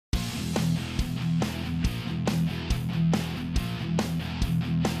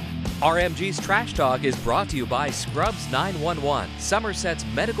RMG's Trash Talk is brought to you by Scrubs 911, Somerset's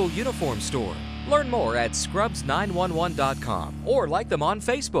medical uniform store. Learn more at scrubs911.com or like them on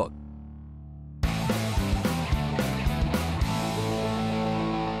Facebook.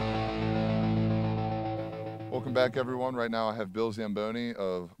 Welcome back, everyone. Right now I have Bill Zamboni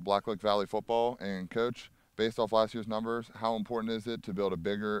of Blacklick Valley Football. And Coach, based off last year's numbers, how important is it to build a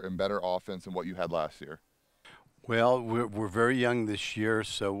bigger and better offense than what you had last year? Well, we're very young this year,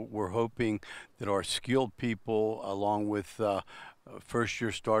 so we're hoping that our skilled people, along with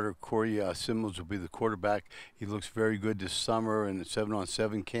first-year starter Corey Simmons, will be the quarterback. He looks very good this summer in the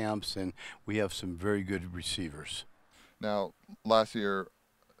 7-on-7 camps, and we have some very good receivers. Now, last year,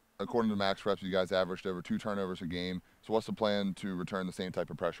 according to Max Reps, you guys averaged over 2 turnovers a game. So what's the plan to return the same type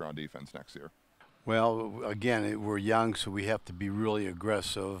of pressure on defense next year? Well, again, we're young, so we have to be really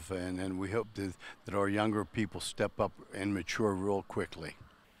aggressive, and we hope that our younger people step up and mature real quickly.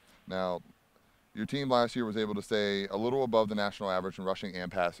 Now, your team last year was able to stay a little above the national average in rushing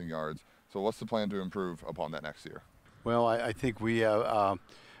and passing yards. So what's the plan to improve upon that next year? Well, I think we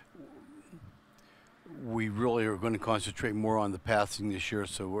really are going to concentrate more on the passing this year,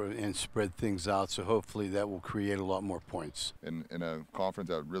 and spread things out. So hopefully that will create a lot more points. In a conference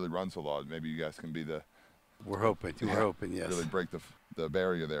that really runs a lot, maybe you guys can be the. We're hoping. We're hoping, yes. Really break the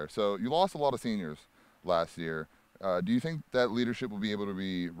barrier there. So you lost a lot of seniors last year. Do you think that leadership will be able to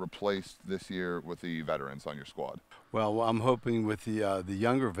be replaced this year with the veterans on your squad? Well, I'm hoping with the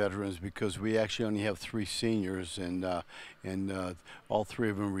younger veterans, because we actually only have 3 seniors, and all 3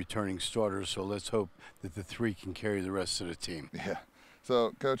 of them are returning starters. So let's hope that the 3 can carry the rest of the team. Yeah.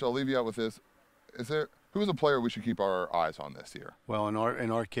 So, Coach, I'll leave you out with this. Who is a player we should keep our eyes on this year? Well, in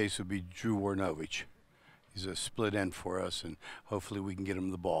our case, it would be Drew Warnovich. He's a split end for us, and hopefully we can get him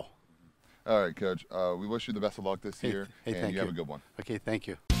the ball. All right, Coach. We wish you the best of luck this year, and you have a good one. Okay, thank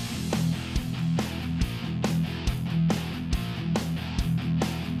you.